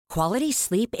Quality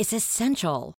sleep is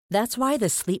essential. That's why the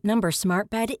Sleep Number Smart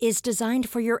Bed is designed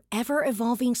for your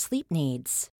ever-evolving sleep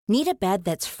needs. Need a bed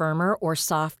that's firmer or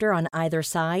softer on either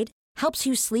side? Helps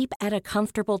you sleep at a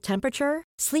comfortable temperature?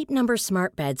 Sleep Number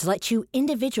Smart Beds let you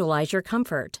individualize your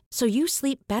comfort, so you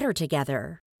sleep better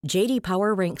together. J.D.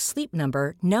 Power ranks Sleep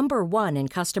Number number 1 in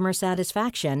customer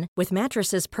satisfaction with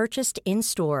mattresses purchased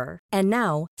in-store. And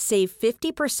now, save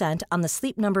 50% on the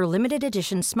Sleep Number Limited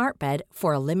Edition Smart Bed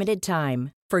for a limited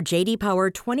time. For J.D. Power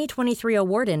 2023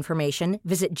 award information,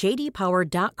 visit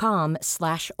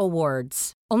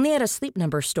jdpower.com/awards. Only at a Sleep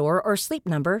Number store or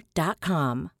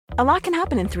sleepnumber.com. A lot can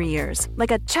happen in 3 years,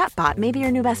 like a chatbot may be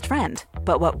your new best friend.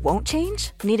 But what won't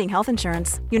change? Needing health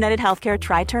insurance. United Healthcare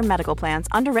Tri-Term Medical Plans,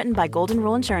 underwritten by Golden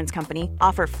Rule Insurance Company,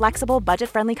 offer flexible,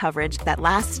 budget-friendly coverage that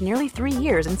lasts nearly 3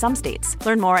 years in some states.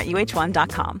 Learn more at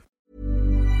uh1.com.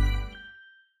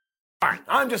 Alright,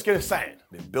 I'm just going to say it.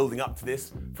 Been building up to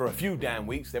this for a few damn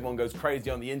weeks. Everyone goes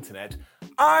crazy on the internet.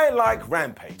 I like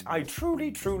Rampage. I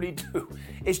truly, truly do.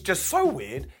 It's just so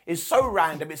weird, it's so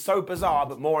random, it's so bizarre,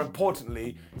 but more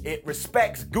importantly, it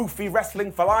respects goofy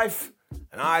wrestling for life.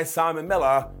 And I, Simon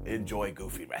Miller, enjoy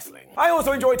goofy wrestling. I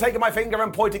also enjoy taking my finger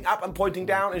and pointing up and pointing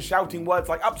down and shouting words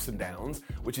like ups and downs,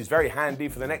 which is very handy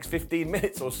for the next 15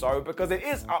 minutes or so because it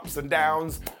is Ups and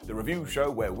Downs, the review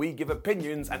show where we give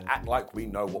opinions and act like we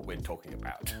know what we're talking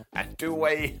about. And do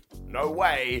we? No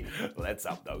way. Let's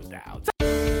up those downs.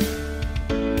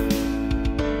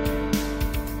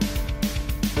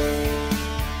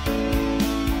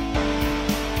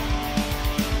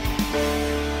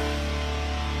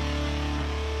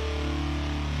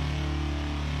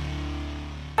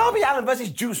 Darby Allin versus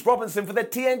Juice Robinson for the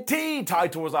TNT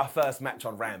title was our first match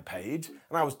on Rampage,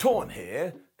 and I was torn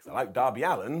here because I like Darby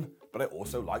Allin, but I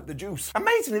also like the Juice.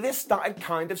 Amazingly, this started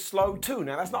kind of slow too.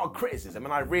 Now, that's not a criticism,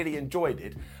 and I really enjoyed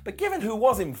it, but given who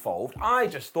was involved, I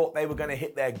just thought they were going to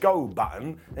hit their go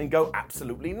button and go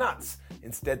absolutely nuts.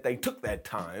 Instead, they took their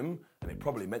time, and it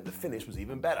probably meant the finish was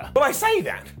even better. Well, I say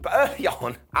that, but early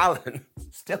on, Allin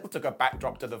still took a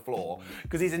backdrop to the floor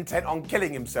because he's intent on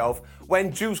killing himself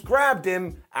when Juice grabbed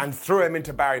him and threw him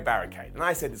into Barry Barricade. And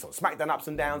I said this on SmackDown Ups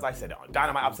and Downs, I said it on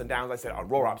Dynamite Ups and Downs, I said it on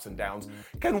Raw Ups and Downs.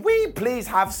 Can we please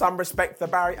have some respect for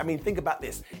Barry? I mean, think about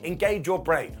this. Engage your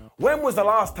brain. When was the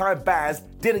last time Baz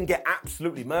didn't get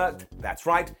absolutely murked? That's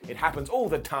right, it happens all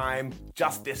the time.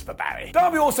 Justice for Barry.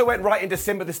 Darby also went right into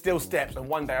Simba the Steel Steps, and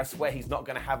one day I swear he's not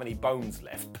going to have any bones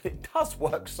left. But it does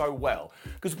work so well,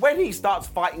 because when he starts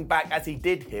fighting back as he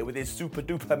did here with his super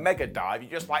duper mega dive, you're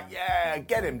just like, yeah,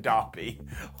 get him, Darby.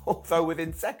 Although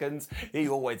within seconds, he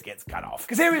always gets cut off.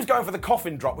 Because here he was going for the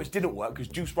coffin drop, which didn't work because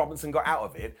Juice Robinson got out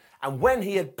of it. And when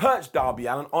he had perched Darby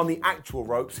Allin on the actual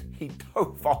ropes, he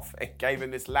dove off and gave him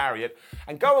this lariat.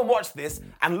 And go and watch this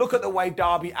and look at the way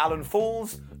Darby Allin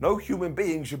falls. No human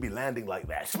being should be landing like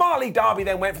that. Smartly, Darby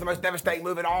then went for the most devastating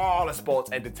move in all of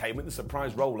sports entertainment, the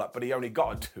surprise roll-up, but he only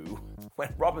got a 2,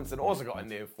 when Robinson also got a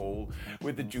near fall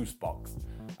with the juice box.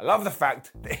 I love the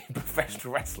fact that in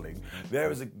professional wrestling, there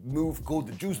is a move called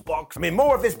the juice box. I mean,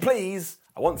 more of this, please.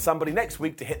 I want somebody next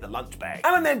week to hit the lunch bag.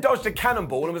 Allin then dodged a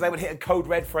cannonball and was able to hit a code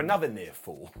red for another near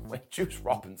fall, when Juice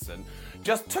Robinson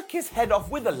just took his head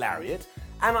off with a lariat,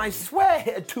 and I swear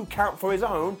hit a 2 count for his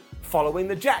own, following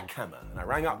the jackhammer. And I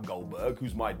rang up Goldberg,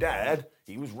 who's my dad.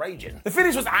 He was raging. The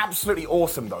finish was absolutely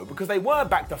awesome though, because they were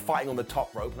back to fighting on the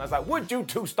top rope, and I was like, would you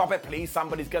two stop it please,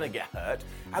 somebody's gonna get hurt.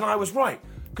 And I was right,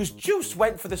 because Juice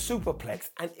went for the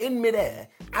superplex, and in midair,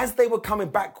 as they were coming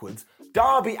backwards,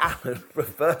 Darby Allin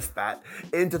reversed that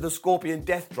into the Scorpion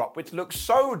Death Drop, which looked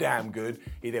so damn good.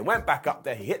 He then went back up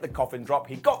there, he hit the coffin drop,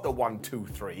 he got the 1, 2,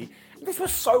 3. And this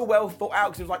was so well thought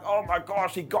out, because it was like, oh my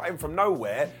gosh, he got him from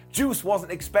nowhere. Juice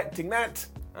wasn't expecting that.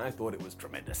 I thought it was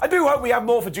tremendous. I do hope we have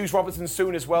more for Juice Robinson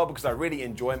soon as well, because I really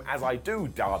enjoy him, as I do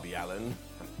Darby Allin.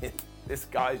 This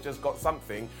guy's just got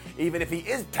something, even if he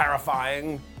is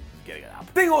terrifying. Getting it up.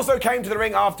 Sting also came to the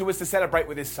ring afterwards to celebrate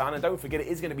with his son, and don't forget it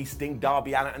is going to be Sting,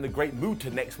 Darby Allin and the Great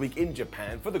Muta next week in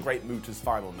Japan for the Great Muta's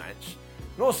final match.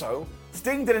 And also,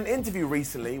 Sting did an interview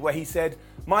recently where he said,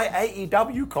 my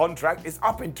AEW contract is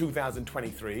up in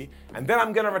 2023 and then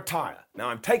I'm going to retire. Now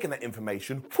I'm taking that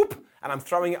information, whoop, and I'm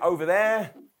throwing it over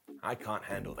there. I can't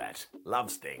handle that.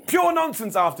 Love Sting. Pure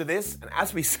nonsense after this, and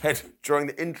as we said during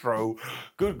the intro,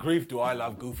 good grief do I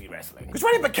love goofy wrestling. Because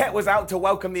Renee Paquette was out to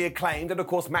welcome the Acclaimed, and of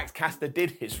course Max Caster did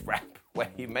his rap. where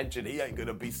he mentioned he ain't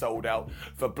gonna be sold out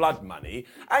for blood money.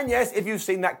 And yes, if you've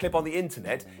seen that clip on the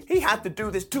internet, he had to do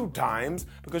this 2 times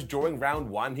because during round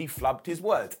 1 he flubbed his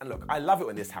words. And look, I love it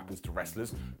when this happens to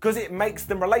wrestlers because it makes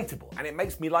them relatable and it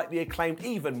makes me like the Acclaimed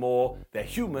even more. They're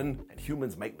human and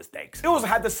humans make mistakes. He also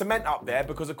had the cement up there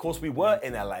because of course we were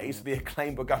in LA, so the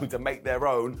Acclaimed were going to make their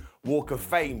own Walk of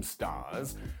Fame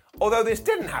stars. Although this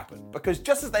didn't happen, because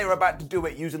just as they were about to do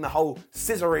it using the whole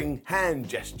scissoring hand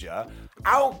gesture,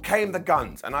 out came the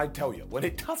Guns. And I tell you, when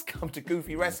it does come to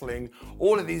goofy wrestling,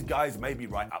 all of these guys may be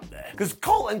right up there. Because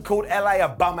Colton called LA a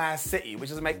bum-ass city, which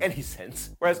doesn't make any sense.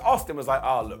 Whereas Austin was like,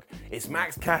 oh look, it's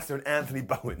Max Caster and Anthony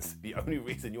Bowens. The only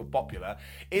reason you're popular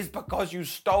is because you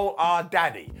stole our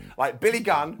daddy. Like Billy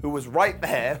Gunn, who was right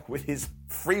there with his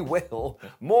free will,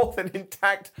 more than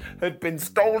intact, had been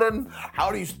stolen.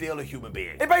 How do you steal a human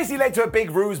being? It basically led to a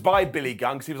big ruse by Billy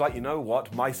Gunn, because he was like, you know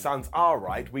what, my sons are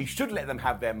right, we should let them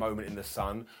have their moment in the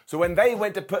sun. So when they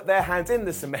went to put their hands in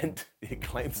the cement, the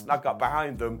Acclaimed snuck up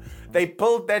behind them, they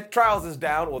pulled their trousers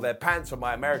down, or their pants for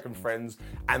my American friends,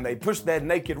 and they pushed their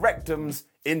naked rectums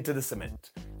into the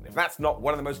cement. If that's not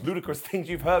one of the most ludicrous things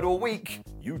you've heard all week,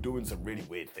 you doing some really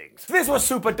weird things. This was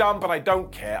super dumb, but I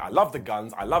don't care. I love the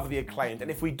Guns, I love the Acclaimed,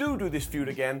 and if we do this feud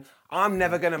again, I'm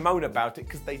never gonna moan about it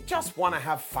because they just wanna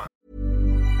have fun.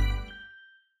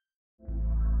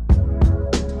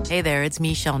 Hey there, it's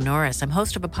Michelle Norris. I'm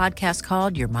host of a podcast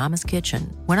called Your Mama's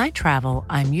Kitchen. When I travel,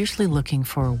 I'm usually looking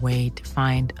for a way to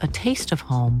find a taste of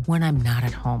home when I'm not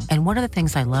at home. And one of the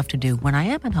things I love to do when I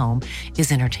am at home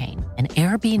is entertain. And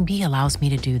Airbnb allows me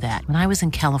to do that. When I was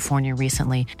in California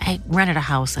recently, I rented a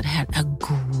house that had a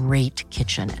great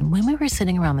kitchen. And when we were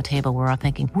sitting around the table, we're all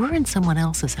thinking, we're in someone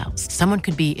else's house. Someone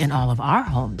could be in all of our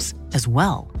homes as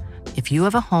well. If you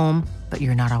have a home, but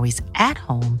you're not always at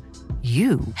home,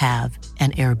 you have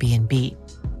an Airbnb.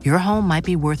 Your home might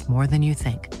be worth more than you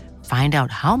think. Find out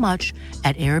how much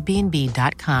at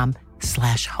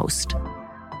airbnb.com/host.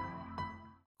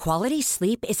 Quality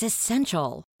sleep is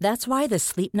essential. That's why the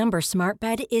Sleep Number Smart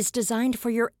Bed is designed for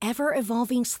your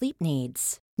ever-evolving sleep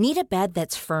needs. Need a bed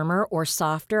that's firmer or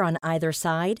softer on either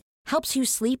side? Helps you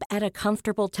sleep at a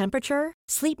comfortable temperature?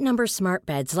 Sleep Number Smart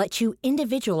Beds let you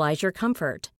individualize your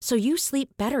comfort so you sleep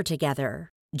better together.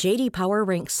 J.D. Power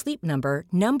ranks Sleep Number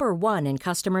number 1 in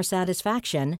customer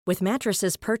satisfaction with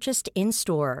mattresses purchased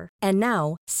in-store. And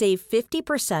now, save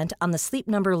 50% on the Sleep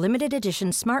Number Limited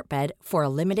Edition Smart Bed for a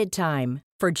limited time.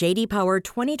 For J.D. Power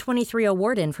 2023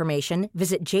 award information,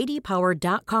 visit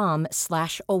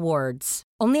jdpower.com/awards.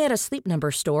 Only at a Sleep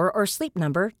Number store or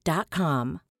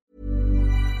sleepnumber.com.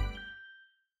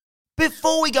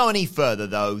 Before we go any further,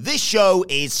 though, this show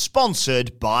is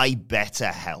sponsored by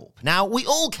BetterHelp. Now, we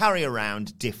all carry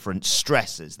around different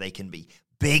stressors. They can be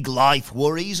big life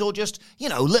worries or just,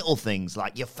 little things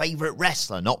like your favorite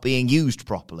wrestler not being used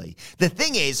properly. The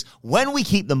thing is, when we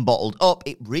keep them bottled up,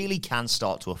 it really can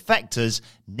start to affect us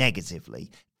negatively.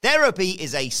 Therapy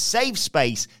is a safe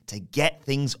space to get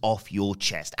things off your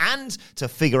chest and to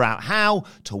figure out how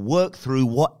to work through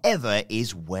whatever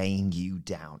is weighing you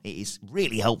down. It is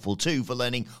really helpful too for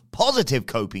learning positive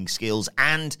coping skills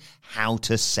and how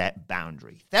to set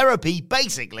boundaries. Therapy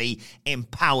basically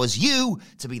empowers you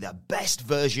to be the best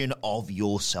version of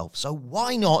yourself. So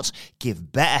why not give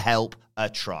BetterHelp a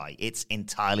try? It's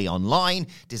entirely online,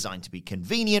 designed to be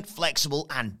convenient, flexible,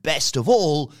 and best of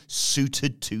all,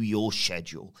 suited to your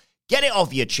schedule. Get it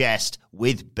off your chest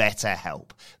with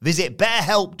BetterHelp. Visit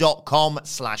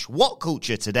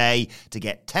betterhelp.com/whatculture today to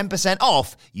get 10%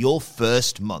 off your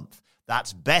first month.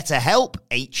 That's BetterHelp,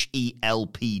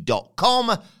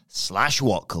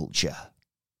 HELP.com/whatculture.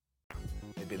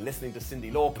 They've been listening to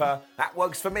Cyndi Lauper. That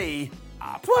works for me.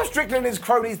 Swerve Strickland and his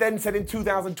cronies then said in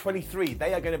 2023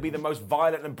 they are going to be the most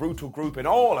violent and brutal group in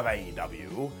all of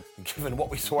AEW. Given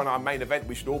what we saw in our main event,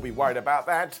 we should all be worried about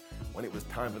that when it was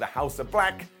time for the House of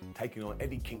Black taking on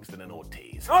Eddie Kingston and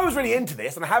Ortiz. I was really into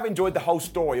this and I have enjoyed the whole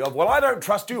story of, well, I don't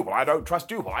trust you, well, I don't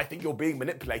trust you, well, I think you're being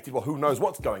manipulated, well, who knows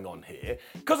what's going on here.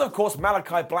 Because, of course,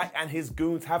 Malachi Black and his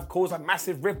goons have caused a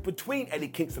massive rift between Eddie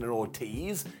Kingston and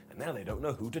Ortiz, and now they don't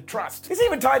know who to trust. It's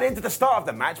even tied into the start of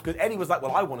the match because Eddie was like,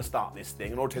 well, I want to start this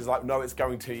thing, and Ortiz is like, no, it's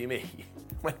going to me.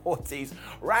 When Ortiz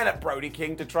ran at Brody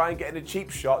King to try and get in a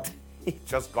cheap shot, he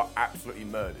just got absolutely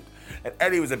murdered. And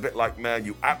Eddie was a bit like, man,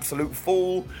 you absolute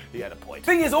fool. He had a point.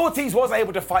 Thing is, Ortiz was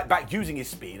able to fight back using his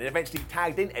speed and eventually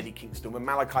tagged in Eddie Kingston when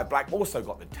Malachi Black also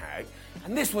got the tag.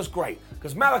 And this was great,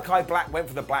 because Malachi Black went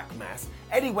for the Black Mass,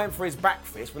 Eddie went for his back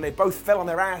fist when they both fell on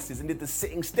their asses and did the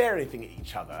sitting staring thing at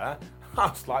each other. I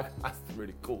was like, that's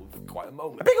really cool for quite a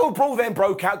moment. A big old brawl then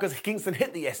broke out because Kingston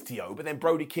hit the STO, but then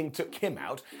Brody King took him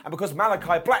out, and because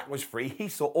Malachi Black was free, he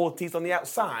saw Ortiz on the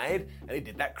outside, and he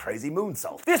did that crazy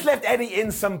moonsault. This left Eddie in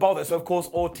some bother, so of course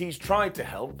Ortiz tried to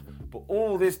help, but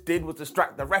all this did was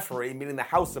distract the referee, meaning the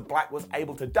House of Black was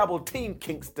able to double team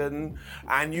Kingston,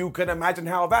 and you can imagine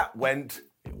how that went.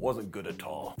 It wasn't good at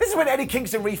all. This is when Eddie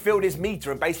Kingston refilled his meter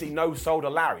and basically no-sold a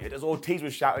lariat as Ortiz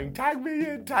was shouting, tag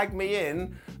me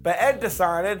in. But Ed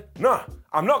decided, no,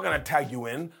 I'm not going to tag you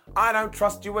in. I don't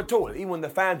trust you at all. Even when the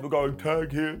fans were going,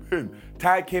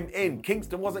 tag him in.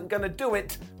 Kingston wasn't going to do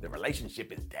it. The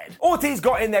relationship is dead. Ortiz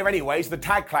got in there anyway, so the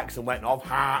tag klaxon went off,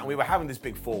 and we were having this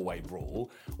big four-way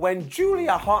brawl when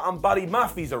Julia Hart and Buddy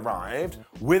Murphy's arrived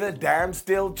with a damn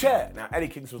steel chair. Now, Eddie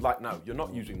Kingston was like, no, you're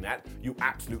not using that, you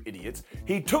absolute idiots.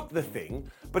 He took the thing,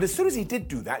 but as soon as he did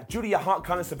do that, Julia Hart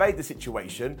kind of surveyed the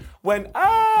situation when,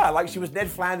 like she was Ned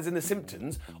Flanders in The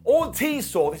Simpsons. Ortiz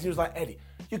saw this and he was like, Eddie,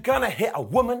 you're gonna hit a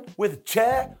woman with a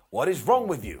chair? What is wrong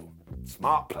with you?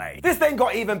 Smart play. This then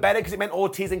got even better because it meant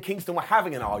Ortiz and Kingston were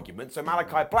having an argument, so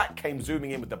Malachi Black came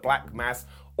zooming in with the black mass.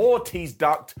 Ortiz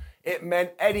ducked. It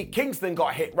meant Eddie Kingston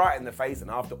got hit right in the face, and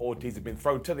after Ortiz had been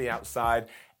thrown to the outside,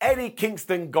 Eddie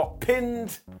Kingston got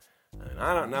pinned. And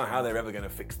I don't know how they're ever going to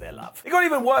fix their love. It got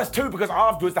even worse too because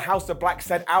afterwards the House of Black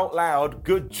said out loud,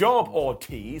 good job,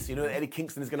 Ortiz. You know that Eddie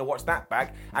Kingston is going to watch that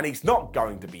back and he's not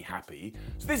going to be happy.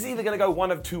 So this is either going to go one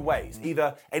of two ways.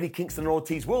 Either Eddie Kingston and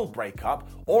Ortiz will break up,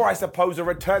 or I suppose a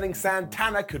returning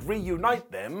Santana could reunite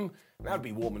them. That would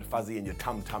be warm and fuzzy and your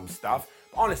tum-tum stuff.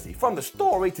 But honestly, from the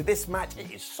story to this match,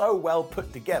 it is so well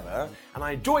put together. And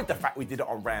I enjoyed the fact we did it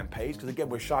on Rampage because again,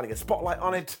 we're shining a spotlight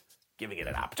on it. Giving it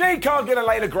an up. Jade Cargill and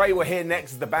Layla Gray were here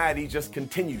next as the baddie just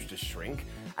continues to shrink.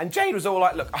 And Jade was all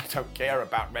like, look, I don't care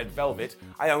about Red Velvet.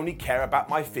 I only care about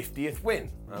my 50th win.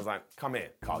 And I was like, come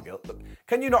here, Cargill. Look,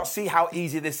 can you not see how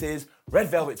easy this is? Red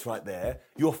Velvet's right there.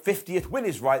 Your 50th win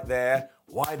is right there.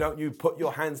 Why don't you put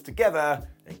your hands together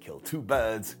and kill two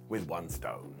birds with one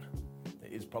stone?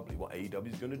 Is probably what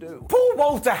AEW is going to do. Paul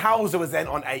Walter Hauser was then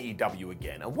on AEW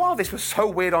again, and while this was so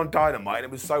weird on Dynamite and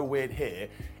it was so weird here,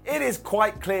 it is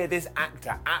quite clear this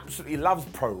actor absolutely loves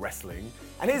pro wrestling,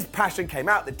 and his passion came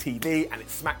out the TV and it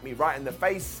smacked me right in the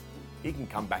face. He can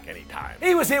come back anytime.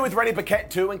 He was here with Renee Paquette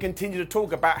too and continued to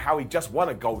talk about how he just won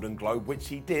a Golden Globe, which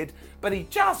he did, but he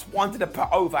just wanted to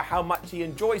put over how much he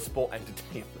enjoys sport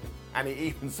entertainment. And he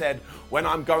even said, when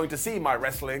I'm going to see my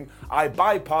wrestling, I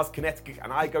bypass Connecticut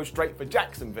and I go straight for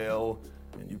Jacksonville.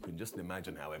 And you can just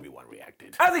imagine how everyone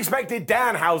reacted. As expected,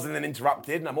 Danhausen then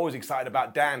interrupted, and I'm always excited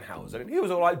about Danhausen. And he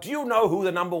was all like, do you know who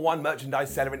the #1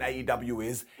 merchandise seller in AEW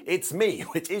is? It's me,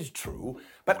 which is true.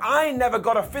 But I never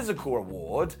got a physical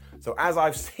award, so as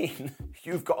I've seen,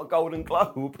 you've got a Golden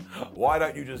Globe. Why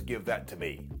don't you just give that to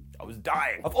me? I was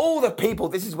dying. Of all the people,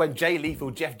 this is when Jay Lethal,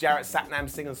 Jeff Jarrett, Satnam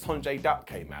Singh and Sonjay Dutt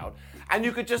came out. And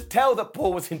you could just tell that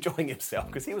Paul was enjoying himself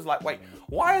because he was like, wait,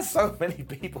 why are so many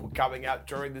people coming out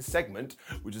during this segment?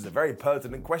 Which is a very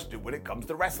pertinent question when it comes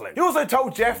to wrestling. He also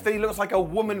told Jeff that he looks like a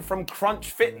woman from Crunch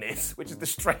Fitness, which is the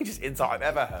strangest insight I've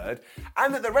ever heard,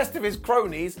 and that the rest of his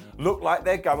cronies look like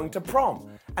they're going to prom.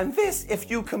 And this, if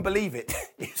you can believe it,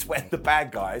 is when the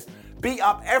bad guys beat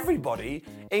up everybody,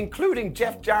 including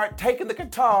Jeff Jarrett taking the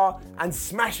guitar and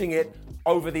smashing it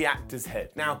over the actor's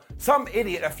head. Now, some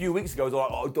idiot a few weeks ago was like,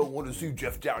 oh, I don't want to see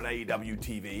Jeff Jarrett on AEW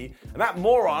TV. And that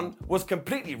moron was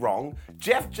completely wrong.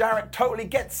 Jeff Jarrett totally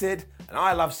gets it, and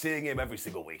I love seeing him every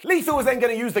single week. Lethal was then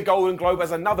going to use the Golden Globe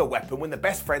as another weapon when the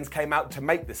Best Friends came out to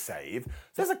make the save. So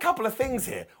there's a couple of things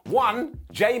here. One,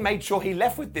 Jay made sure he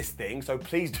left with this thing, so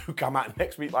please do come out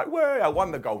next week like, well, I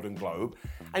won the Golden Globe.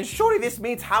 And surely this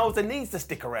means Hauser needs to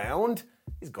stick around.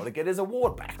 He's got to get his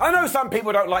award back. I know some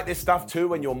people don't like this stuff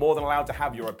too, and you're more than allowed to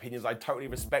have your opinions. I totally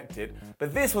respect it.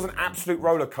 But this was an absolute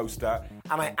roller coaster,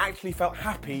 and I actually felt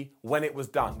happy when it was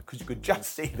done, because you could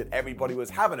just see that everybody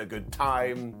was having a good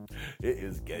time. It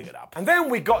is getting it up. And then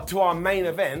we got to our main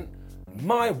event.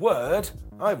 My word,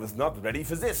 I was not ready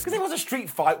for this. Because it was a street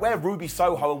fight where Ruby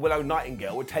Soho and Willow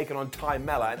Nightingale were taking on Ty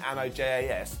Mella and Anno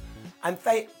JAS. And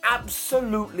they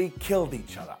absolutely killed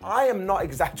each other. I am not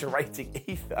exaggerating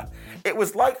either. It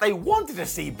was like they wanted to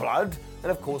see blood,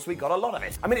 and of course we got a lot of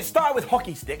it. I mean, it started with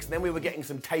hockey sticks, and then we were getting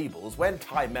some tables when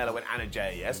Ty Mello and Anna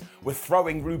JAS were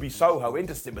throwing Ruby Soho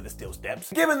into Simba the Steel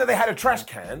Steps. Given that they had a trash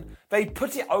can, they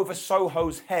put it over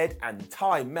Soho's head, and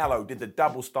Ty Mello did the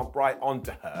double stomp right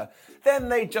onto her. Then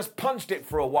they just punched it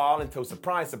for a while until,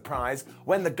 surprise, surprise,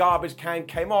 when the garbage can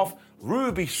came off,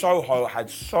 Ruby Soho had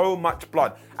so much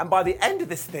blood, and by the end of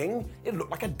this thing, it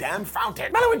looked like a damn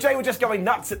fountain. Mello and Jay were just going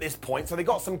nuts at this point, so they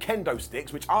got some kendo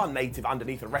sticks, which are native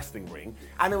underneath a wrestling ring,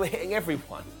 and they were hitting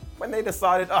everyone. when they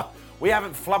decided, we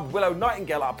haven't flubbed Willow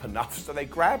Nightingale up enough, so they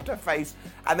grabbed her face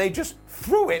and they just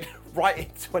threw it right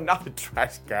into another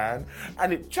trash can,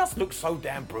 and it just looked so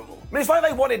damn brutal. I mean, it's like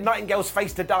they wanted Nightingale's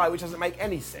face to die, which doesn't make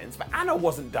any sense, but Anna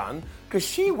wasn't done, because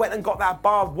she went and got that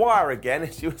barbed wire again,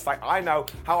 and she was like, I know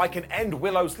how I can end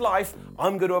Willow's life.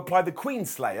 I'm going to apply the Queen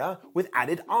Slayer with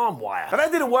added arm wire. Now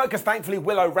that didn't work, because thankfully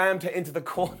Willow rammed her into the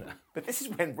corner. But this is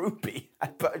when Ruby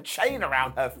had put a chain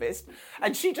around her fist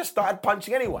and she just started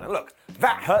punching anyone. And look,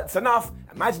 that hurts enough.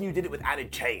 Imagine you did it with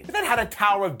added chain. But then had a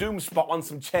Tower of Doom spot on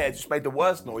some chairs, which made the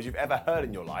worst noise you've ever heard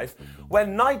in your life,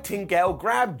 when Nightingale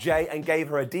grabbed Jay and gave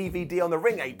her a DVD on the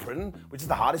ring apron, which is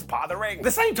the hardest part of the ring. At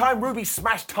the same time, Ruby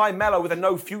smashed Ty Mello with a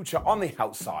no future on the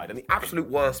outside. And the absolute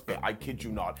worst bit, I kid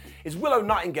you not, is Willow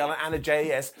Nightingale and Anna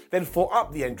J.A.S. then fought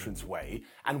up the entranceway,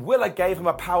 and Willa gave him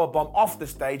a powerbomb off the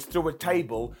stage through a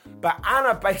table, but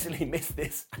Anna basically missed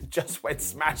this and just went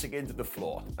smashing into the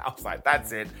floor. I was like,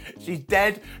 that's it. She's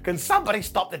dead. Can somebody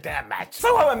stop the damn match?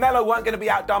 Soho and Mello weren't going to be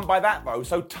outdone by that, though,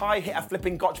 so Ty hit a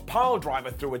flipping Gotch pile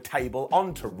driver through a table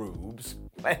onto Rubes.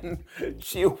 Then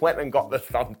she went and got the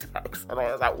thumbtacks. And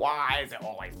I was like, why is it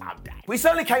always thumbtacks? We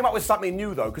certainly came up with something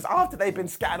new, though, because after they'd been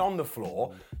scattered on the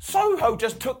floor, Soho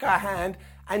just took her hand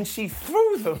and she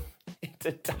threw them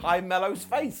into Ty Mello's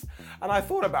face. And I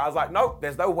thought about it, I was like, nope,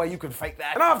 there's no way you can fake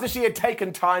that. And after she had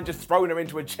taken Ty and just thrown her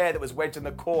into a chair that was wedged in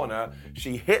the corner,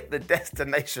 she hit the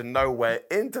destination nowhere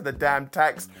into the damn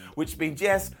tacks, which means,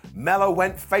 yes, Mello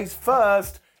went face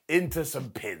first into some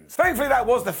pins. Thankfully that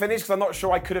was the finish, because I'm not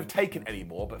sure I could have taken any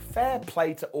more, but fair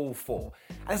play to all four.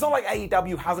 And it's not like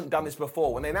AEW hasn't done this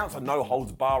before. When they announce a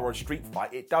no-holds-bar or a street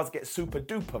fight, it does get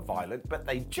super-duper violent, but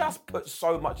they just put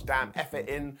so much damn effort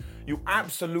in, you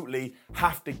absolutely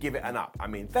have to give it an up. I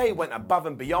mean, they went above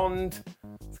and beyond.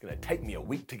 It's gonna take me a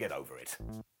week to get over it.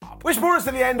 Which brought us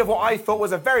to the end of what I thought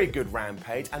was a very good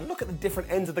Rampage, and look at the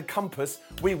different ends of the compass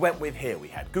we went with here. We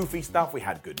had goofy stuff, we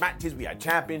had good matches, we had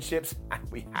championships,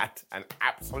 and we had an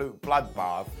absolute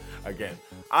bloodbath. Again,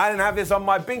 I didn't have this on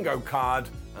my bingo card,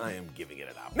 and I am giving it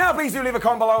up. Now please do leave a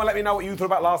comment below and let me know what you thought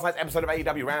about last night's episode of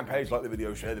AEW Rampage. Like the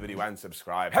video, share the video, and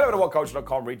subscribe. Head over to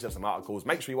whatculture.com, read some articles,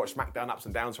 make sure you watch SmackDown Ups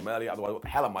and Downs from earlier, otherwise what the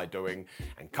hell am I doing?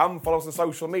 And come follow us on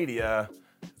social media,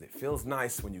 because it feels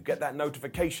nice when you get that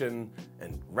notification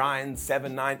and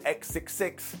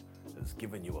Ryan79X66 has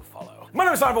given you a follow. My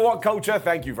name is Simon What Culture.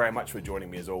 Thank you very much for joining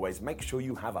me as always. Make sure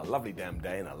you have a lovely damn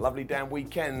day and a lovely damn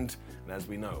weekend. And as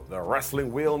we know, the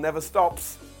wrestling wheel never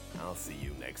stops. I'll see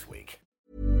you next week.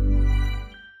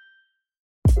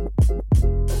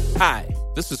 Hi,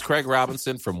 this is Craig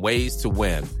Robinson from Ways to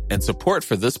Win, and support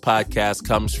for this podcast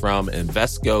comes from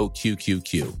Invesco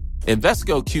QQQ.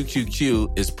 Invesco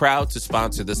QQQ is proud to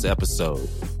sponsor this episode,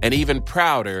 and even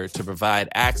prouder to provide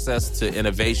access to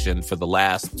innovation for the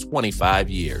last 25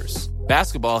 years.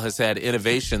 Basketball has had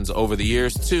innovations over the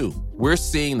years, too. We're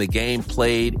seeing the game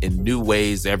played in new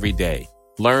ways every day.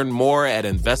 Learn more at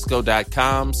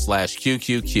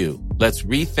Invesco.com/QQQ. Let's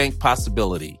rethink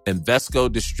possibility.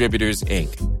 Invesco Distributors,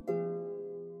 Inc.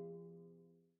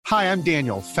 Hi, I'm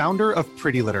Daniel, founder of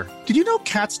Pretty Litter. Did you know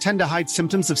cats tend to hide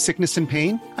symptoms of sickness and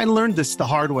pain? I learned this the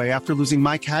hard way after losing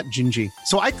my cat, Gingy.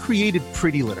 So I created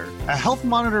Pretty Litter, a health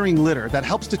monitoring litter that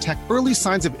helps detect early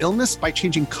signs of illness by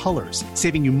changing colors,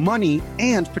 saving you money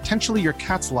and potentially your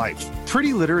cat's life.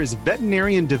 Pretty Litter is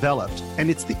veterinarian developed, and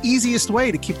it's the easiest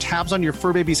way to keep tabs on your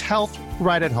fur baby's health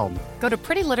right at home. Go to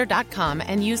prettylitter.com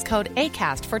and use code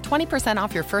ACAST for 20%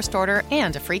 off your first order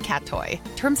and a free cat toy.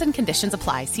 Terms and conditions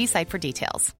apply. See site for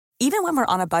details. Even when we're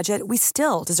on a budget, we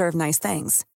still deserve nice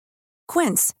things.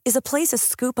 Quince is a place to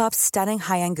scoop up stunning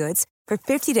high-end goods for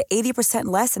 50 to 80%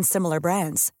 less than similar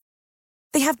brands.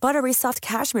 They have buttery soft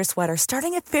cashmere sweaters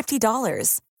starting at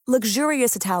 $50,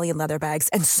 luxurious Italian leather bags,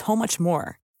 and so much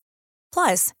more.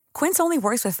 Plus, Quince only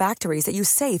works with factories that use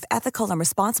safe, ethical, and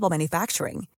responsible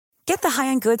manufacturing. Get the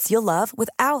high-end goods you'll love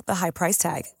without the high price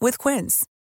tag with Quince.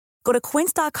 Go to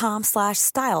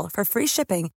quince.com/style for free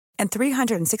shipping and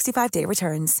 365-day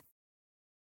returns.